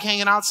tag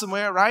hanging out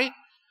somewhere, right?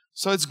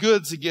 So it's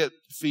good to get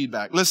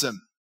feedback. Listen,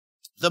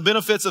 the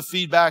benefits of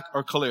feedback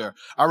are clear.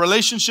 Our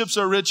relationships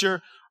are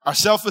richer, our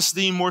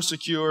self-esteem more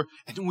secure,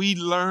 and we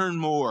learn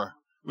more.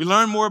 We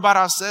learn more about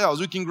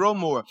ourselves. We can grow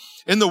more.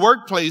 In the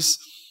workplace,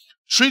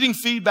 treating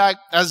feedback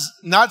as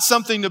not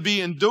something to be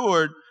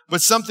endured,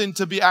 but something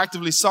to be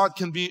actively sought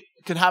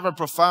can have a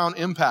profound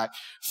impact.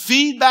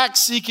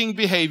 Feedback-seeking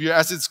behavior,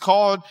 as it's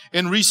called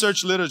in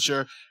research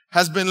literature,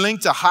 has been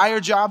linked to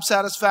higher job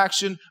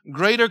satisfaction,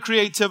 greater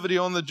creativity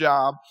on the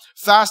job,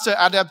 faster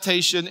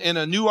adaptation in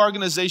a new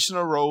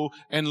organizational role,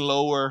 and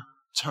lower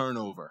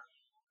turnover.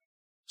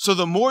 So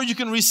the more you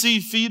can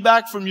receive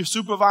feedback from your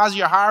supervisor,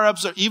 your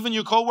higher-ups, or even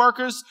your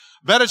coworkers,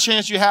 better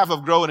chance you have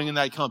of growing in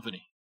that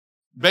company.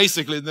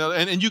 Basically,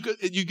 and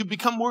you can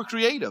become more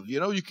creative.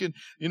 You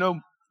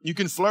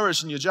can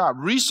flourish in your job.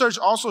 Research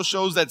also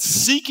shows that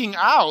seeking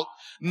out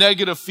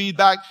negative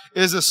feedback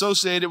is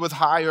associated with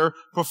higher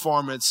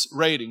performance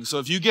ratings. So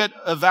if you get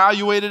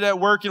evaluated at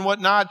work and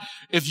whatnot,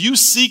 if you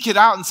seek it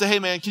out and say, hey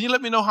man, can you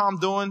let me know how I'm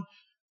doing?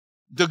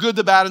 The good,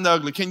 the bad, and the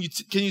ugly. Can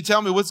you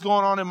tell me what's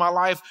going on in my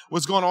life?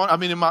 What's going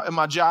on? In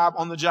my job,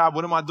 on the job.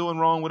 What am I doing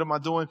wrong? What am I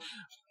doing?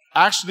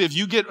 Actually, if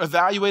you get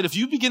evaluated, if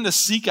you begin to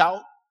seek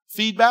out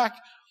feedback,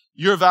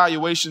 your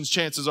evaluations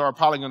chances are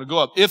probably going to go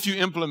up if you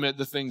implement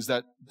the things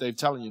that they're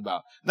telling you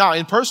about. Now,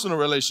 in personal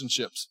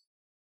relationships,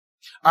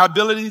 our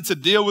ability to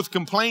deal with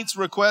complaints,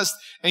 requests,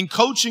 and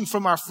coaching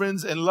from our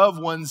friends and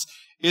loved ones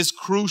is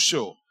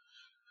crucial.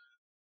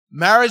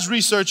 Marriage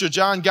researcher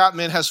John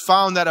Gottman has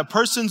found that a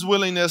person's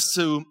willingness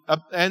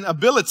and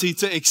ability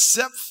to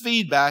accept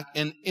feedback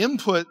and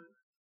input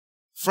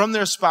from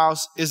their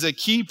spouse is a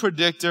key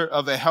predictor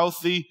of a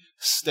healthy,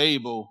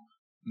 stable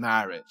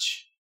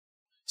marriage.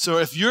 So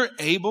if you're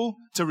able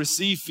to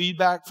receive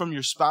feedback from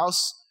your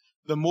spouse,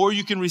 the more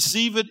you can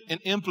receive it and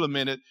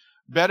implement it,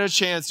 better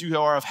chance you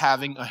are of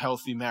having a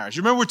healthy marriage.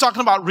 Remember, we're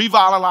talking about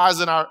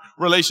revitalizing our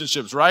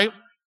relationships, right?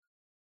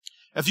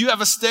 If you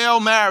have a stale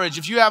marriage,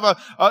 if you have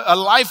a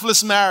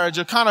lifeless marriage,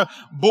 a kind of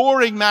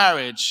boring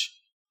marriage,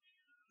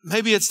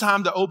 maybe it's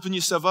time to open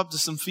yourself up to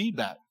some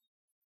feedback.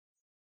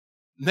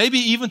 Maybe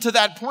even to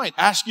that point,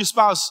 ask your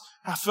spouse,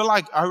 I feel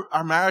like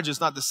our marriage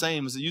is not the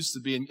same as it used to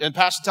be. And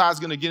Pastor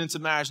Todd's going to get into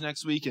marriage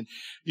next week. And,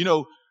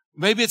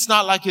 maybe it's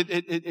not like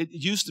it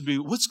used to be.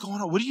 What's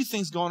going on? What do you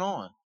think's going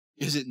on?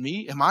 Is it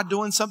me? Am I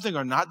doing something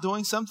or not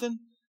doing something?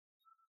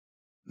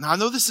 Now, I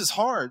know this is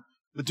hard,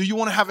 but do you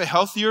want to have a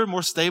healthier,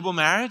 more stable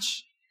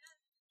marriage?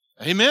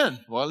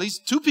 Amen. Well, at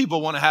least two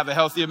people want to have a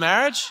healthier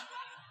marriage.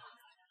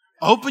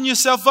 Open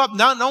yourself up.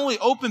 Not only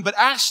open, but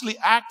actually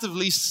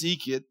actively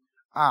seek it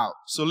out.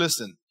 So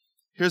listen,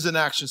 here's an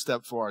action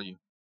step for you.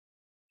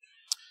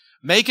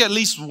 Make at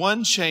least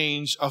one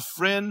change a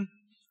friend,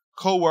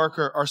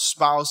 coworker, or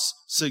spouse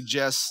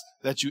suggests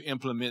that you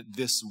implement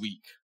this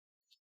week.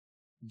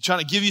 I'm trying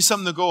to give you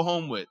something to go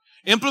home with.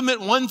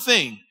 Implement one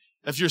thing.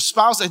 If your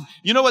spouse, and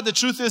you know what the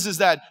truth is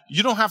that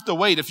you don't have to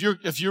wait. If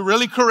you're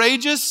really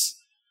courageous,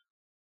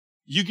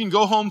 you can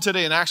go home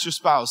today and ask your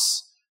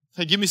spouse,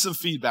 hey, give me some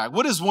feedback.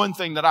 What is one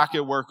thing that I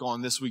could work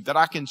on this week, that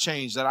I can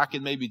change, that I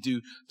can maybe do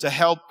to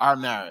help our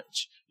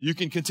marriage? You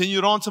can continue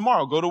it on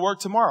tomorrow. Go to work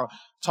tomorrow.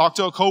 Talk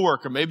to a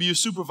coworker, maybe your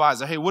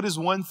supervisor. Hey, what is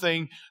one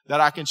thing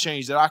that I can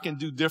change, that I can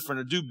do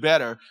different or do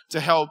better to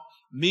help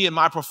me and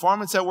my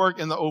performance at work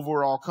and the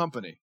overall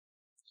company?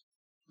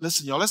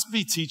 Listen, y'all, let's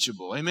be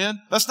teachable. Amen?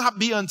 Let's not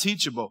be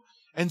unteachable.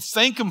 And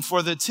thank them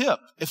for the tip.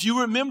 If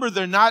you remember,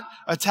 they're not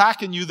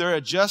attacking you, they're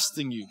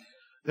adjusting you.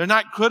 They're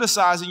not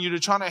criticizing you, they're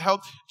trying to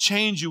help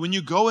change you. When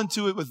you go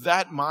into it with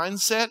that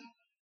mindset,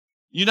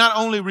 you not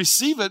only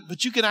receive it,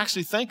 but you can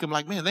actually thank them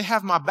like, man, they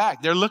have my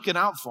back. They're looking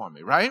out for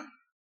me, right?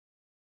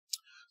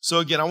 So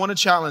again, I want to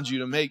challenge you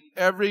to make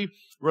every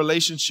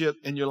relationship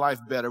in your life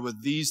better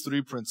with these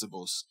 3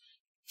 principles.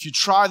 If you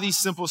try these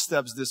simple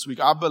steps this week,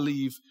 I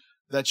believe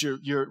that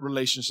your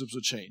relationships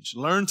will change.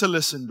 Learn to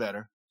listen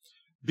better.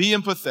 Be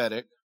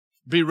empathetic.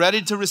 Be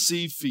ready to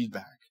receive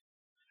feedback.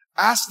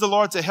 Ask the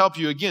Lord to help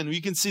you. Again,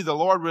 you can see the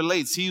Lord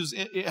relates. He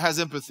has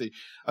empathy.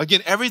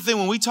 Again, everything,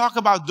 when we talk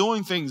about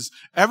doing things,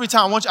 every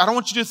time, I don't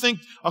want you to think,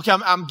 okay,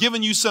 I'm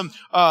giving you some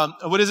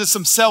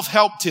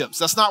self-help tips.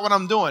 That's not what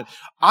I'm doing.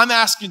 I'm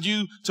asking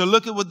you to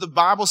look at what the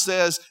Bible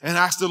says and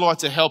ask the Lord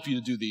to help you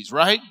to do these,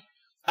 right?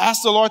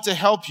 Ask the Lord to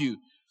help you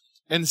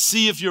and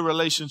see if your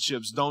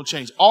relationships don't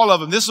change. All of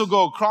them. This will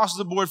go across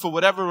the board for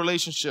whatever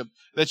relationship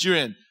that you're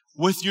in,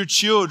 with your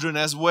children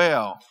as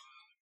well.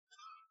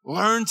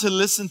 Learn to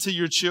listen to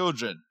your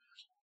children,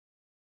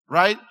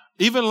 right?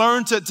 Even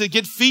learn to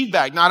get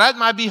feedback. Now, that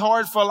might be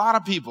hard for a lot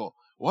of people.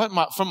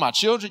 From my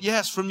children?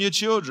 Yes, from your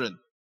children.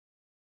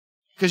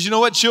 Because you know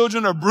what?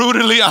 Children are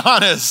brutally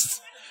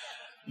honest.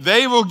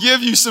 They will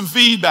give you some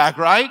feedback,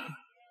 right?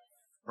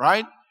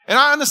 Right? And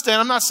I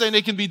understand. I'm not saying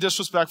they can be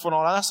disrespectful and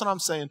all that. That's what I'm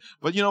saying.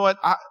 But you know what?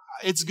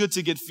 It's good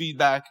to get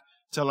feedback,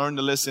 to learn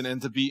to listen, and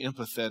to be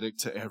empathetic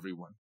to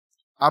everyone.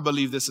 I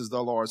believe this is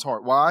the Lord's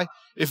heart. Why?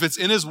 If it's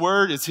in His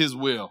Word, it's His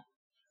will.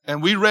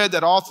 And we read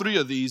that all 3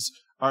 of these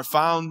are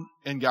found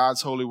in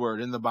God's holy word,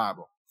 in the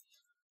Bible.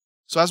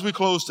 So as we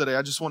close today,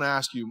 I just want to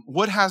ask you,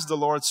 what has the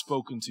Lord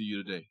spoken to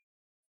you today?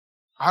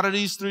 Out of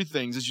these 3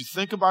 things, as you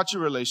think about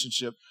your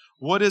relationship,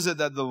 what is it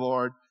that the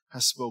Lord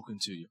has spoken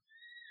to you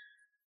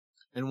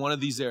in one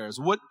of these areas?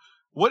 What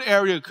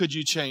area could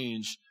you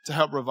change to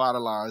help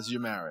revitalize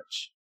your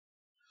marriage?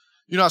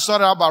 You know, I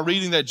started out by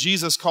reading that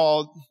Jesus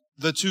called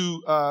the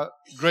 2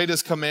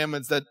 greatest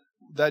commandments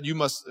that you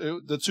must,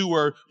 the 2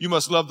 were, you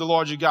must love the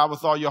Lord your God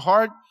with all your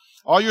heart,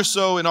 all your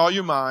soul, and all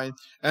your mind,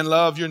 and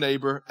love your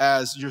neighbor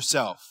as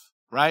yourself,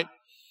 right?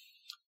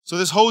 So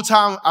this whole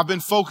time I've been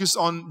focused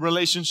on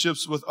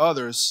relationships with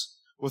others,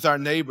 with our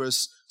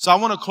neighbors. So I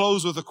want to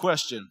close with a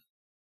question.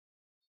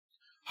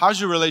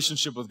 How's your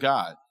relationship with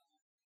God?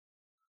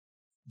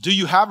 Do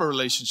you have a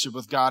relationship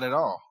with God at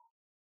all?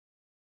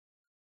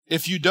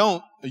 If you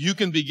don't, you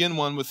can begin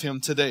one with Him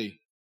today.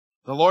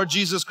 The Lord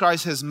Jesus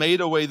Christ has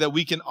made a way that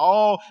we can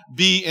all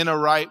be in a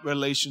right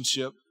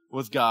relationship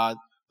with God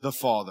the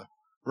Father.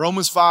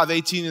 Romans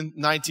 5:18 and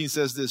 19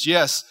 says this.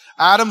 Yes,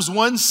 Adam's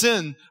one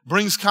sin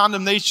brings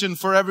condemnation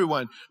for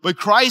everyone, but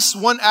Christ's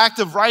one act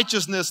of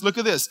righteousness, look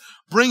at this,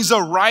 brings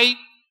a right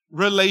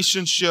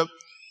relationship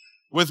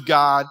with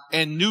God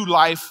and new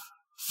life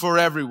for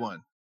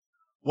everyone.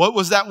 What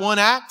was that one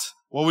act?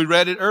 Well, we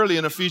read it early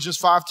in Ephesians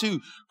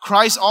 5:2.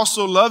 Christ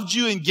also loved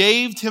you and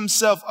gave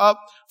Himself up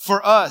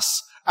for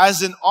us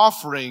as an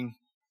offering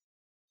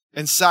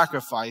and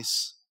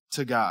sacrifice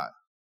to God.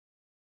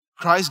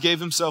 Christ gave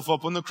Himself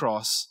up on the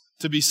cross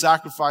to be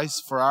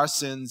sacrificed for our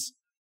sins.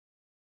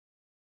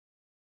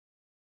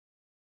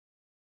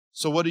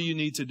 So what do you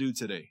need to do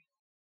today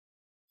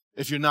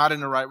if you're not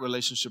in the right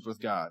relationship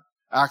with God?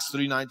 Acts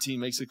 3:19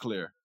 makes it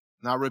clear.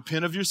 Now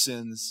repent of your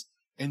sins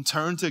and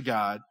turn to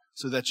God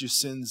so that your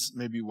sins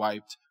may be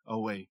wiped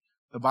away.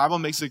 The Bible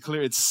makes it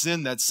clear it's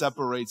sin that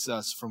separates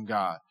us from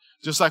God.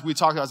 Just like we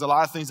talked about, there's a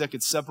lot of things that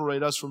could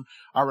separate us from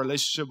our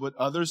relationship with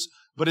others,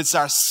 but it's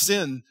our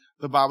sin,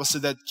 the Bible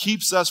said, that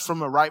keeps us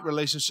from a right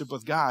relationship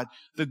with God.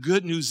 The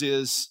good news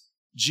is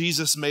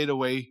Jesus made a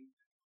way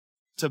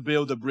to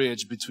build a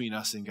bridge between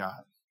us and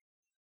God.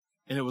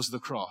 And it was the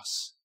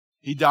cross.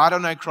 He died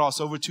on that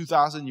cross over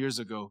 2,000 years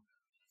ago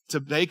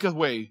to make a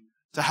way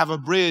to have a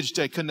bridge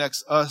that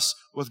connects us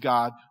with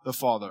God the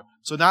Father.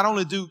 So not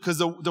only because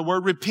the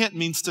word repent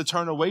means to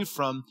turn away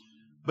from,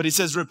 but He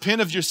says,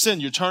 repent of your sin.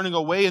 You're turning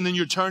away and then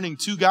you're turning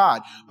to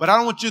God. But I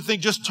don't want you to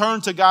think just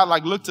turn to God,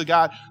 like look to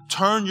God.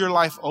 Turn your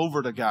life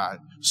over to God.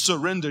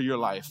 Surrender your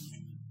life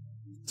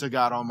to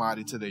God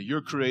Almighty today. Your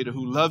Creator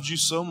who loves you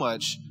so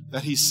much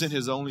that He sent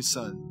His only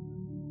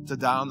Son to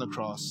die on the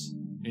cross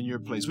in your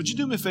place. Would you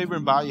do me a favor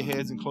and bow your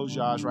heads and close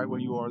your eyes right where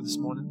you are this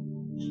morning?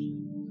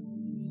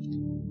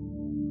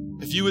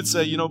 If you would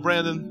say, you know,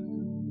 Brandon,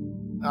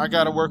 I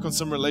got to work on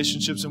some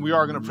relationships, and we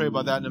are going to pray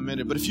about that in a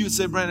minute. But if you would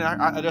say,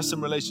 Brandon, there's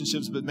some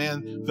relationships, but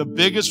man, the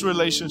biggest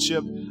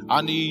relationship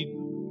I need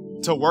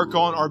to work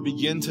on or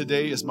begin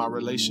today is my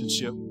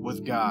relationship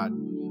with God.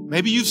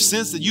 Maybe you've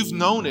sensed it. You've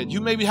known it.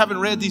 You maybe haven't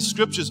read these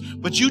scriptures,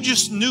 but you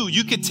just knew.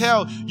 You could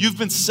tell you've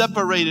been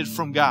separated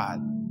from God.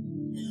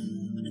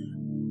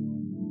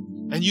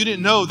 And you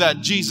didn't know that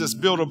Jesus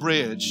built a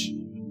bridge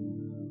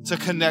to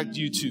connect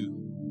you to.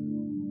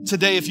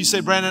 Today, if you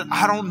say, Brandon,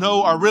 I don't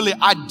know, or really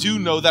I do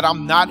know that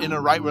I'm not in a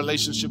right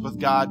relationship with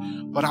God,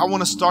 but I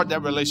want to start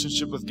that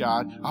relationship with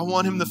God. I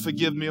want him to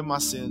forgive me of my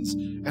sins,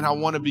 and I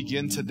want to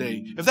begin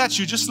today. If that's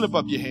you, just slip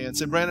up your hand.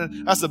 Say,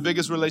 Brandon, that's the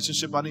biggest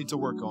relationship I need to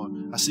work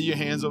on. I see your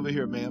hands over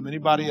here, ma'am.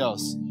 Anybody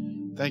else?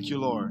 Thank you,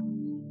 Lord.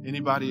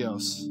 Anybody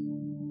else?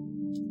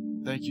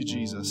 Thank you,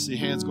 Jesus. See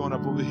hands going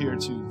up over here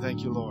too.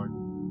 Thank you, Lord.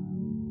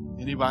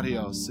 Anybody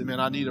else? Say, man,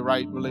 I need a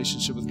right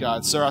relationship with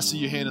God. Sir, I see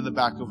your hand in the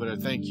back over there.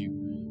 Thank you.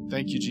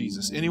 Thank you,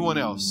 Jesus. Anyone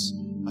else?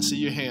 I see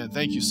your hand.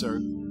 Thank you,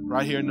 sir.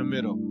 Right here in the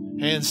middle.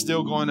 Hands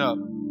still going up.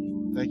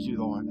 Thank you,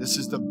 Lord.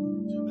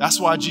 That's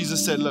why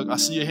Jesus said, look, I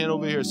see your hand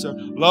over here, sir.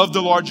 Love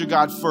the Lord your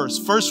God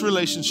first. First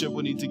relationship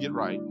we need to get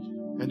right.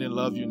 And then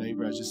love your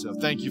neighbor as yourself.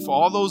 Thank you for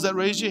all those that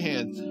raised your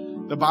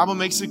hand. The Bible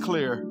makes it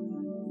clear.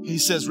 He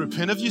says,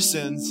 repent of your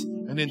sins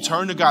and then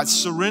turn to God.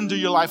 Surrender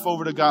your life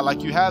over to God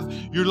like you have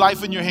your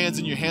life in your hands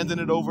and you're handing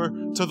it over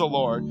to the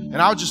Lord. And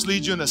I'll just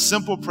lead you in a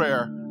simple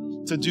prayer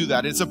to do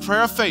that. It's a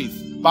prayer of faith.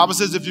 The Bible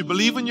says if you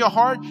believe in your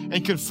heart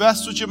and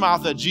confess with your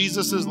mouth that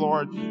Jesus is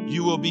Lord,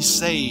 you will be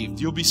saved.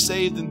 You'll be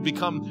saved and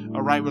become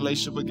a right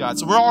relationship with God.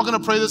 So we're all going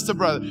to pray this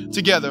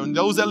together. And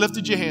those that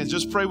lifted your hands,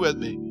 just pray with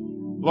me.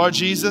 Lord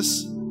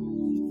Jesus,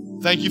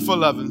 thank you for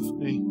loving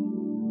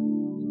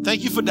me.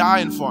 Thank you for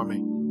dying for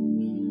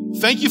me.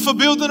 Thank you for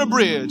building a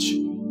bridge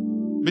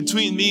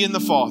between me and the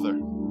Father.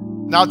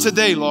 Now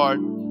today, Lord,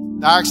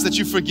 I ask that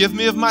you forgive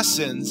me of my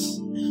sins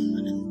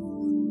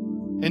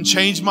and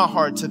change my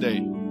heart today.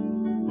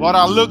 Lord,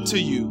 I look to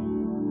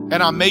you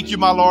and I make you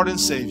my Lord and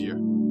Savior.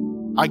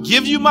 I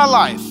give you my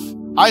life.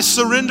 I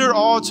surrender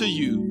all to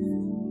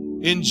you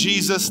in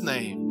Jesus'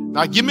 name.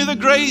 Now give me the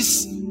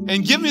grace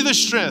and give me the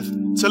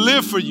strength to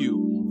live for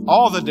you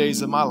all the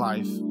days of my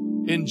life.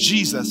 In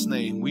Jesus'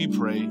 name we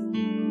pray.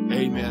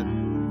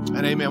 Amen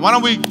and amen. Why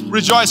don't we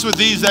rejoice with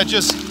these that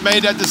just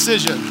made that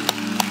decision?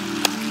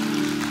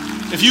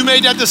 If you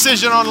made that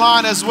decision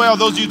online as well,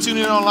 those of you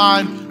tuning in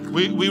online,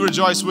 we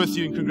rejoice with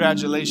you and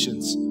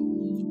congratulations.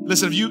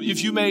 Listen,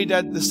 if you made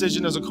that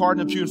decision, there's a card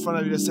in the pew in front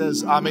of you that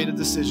says, I made a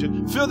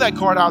decision. Fill that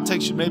card out. It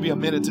takes you maybe a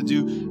minute to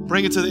do.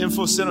 Bring it to the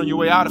info center on your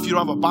way out. If you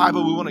don't have a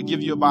Bible, we want to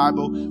give you a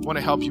Bible. We want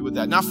to help you with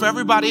that. Now, for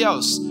everybody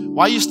else,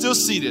 while you're still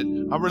seated,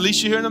 I'll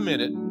release you here in a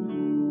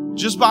minute.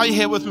 Just bow your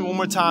head with me one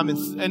more time.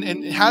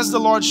 And has the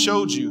Lord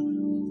showed you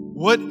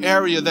what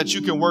area that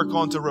you can work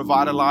on to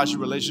revitalize your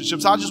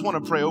relationships? I just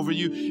want to pray over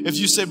you. If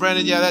you say,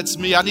 Brandon, yeah, that's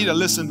me. I need to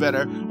listen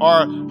better.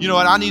 Or, you know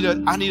what? I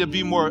need to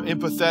be more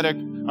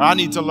empathetic. Or I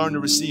need to learn to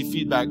receive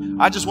feedback.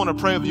 I just want to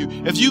pray with you.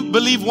 If you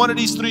believe one of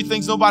these three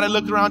things, nobody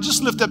looked around,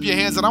 just lift up your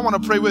hands and I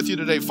want to pray with you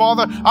today.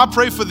 Father, I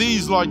pray for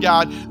these, Lord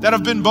God, that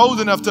have been bold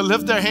enough to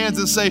lift their hands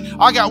and say,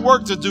 I got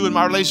work to do in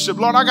my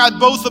relationship. Lord, I got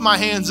both of my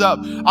hands up.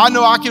 I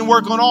know I can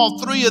work on all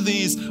three of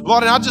these,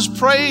 Lord, and I just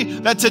pray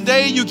that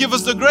today you give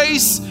us the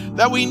grace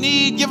that we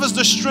need. Give us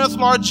the strength,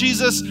 Lord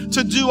Jesus,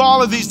 to do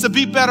all of these, to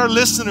be better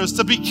listeners,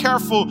 to be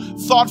careful,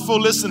 thoughtful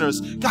listeners.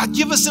 God,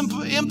 give us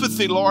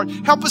empathy, Lord.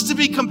 Help us to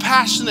be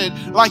compassionate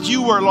like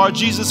you were, Lord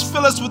Jesus.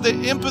 Fill us with the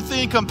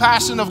empathy and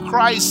compassion of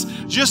Christ,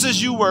 just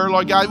as you were,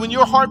 Lord God. When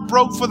your heart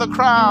broke for the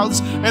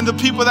crowds and the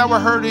people that were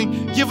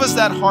hurting, give us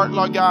that heart,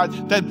 Lord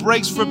God, that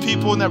breaks for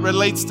people and that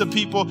relates to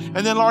people.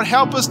 And then, Lord,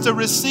 help us to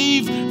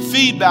receive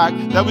feedback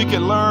that we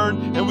can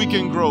learn and we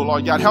can grow,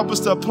 Lord God. Help us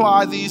to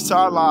apply these to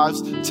our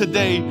lives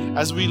today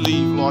as we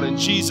leave, Lord, in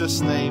Jesus'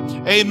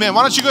 name. Amen.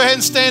 Why don't you go ahead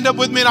and stand up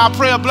with me and I'll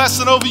pray a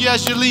blessing over you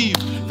as you leave.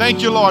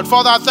 Thank you, Lord.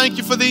 Father, I thank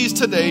you for these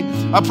today.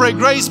 I pray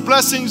grace,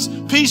 blessings,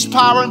 peace,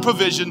 power, and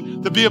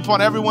provision to be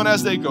upon everyone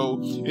as they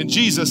go. In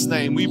Jesus'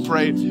 name we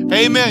pray.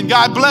 Amen.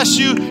 God bless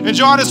you.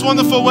 Enjoy this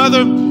wonderful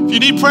weather. If you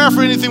need prayer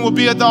for anything, we'll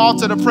be at the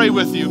altar to pray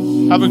with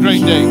you. Have a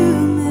great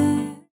day.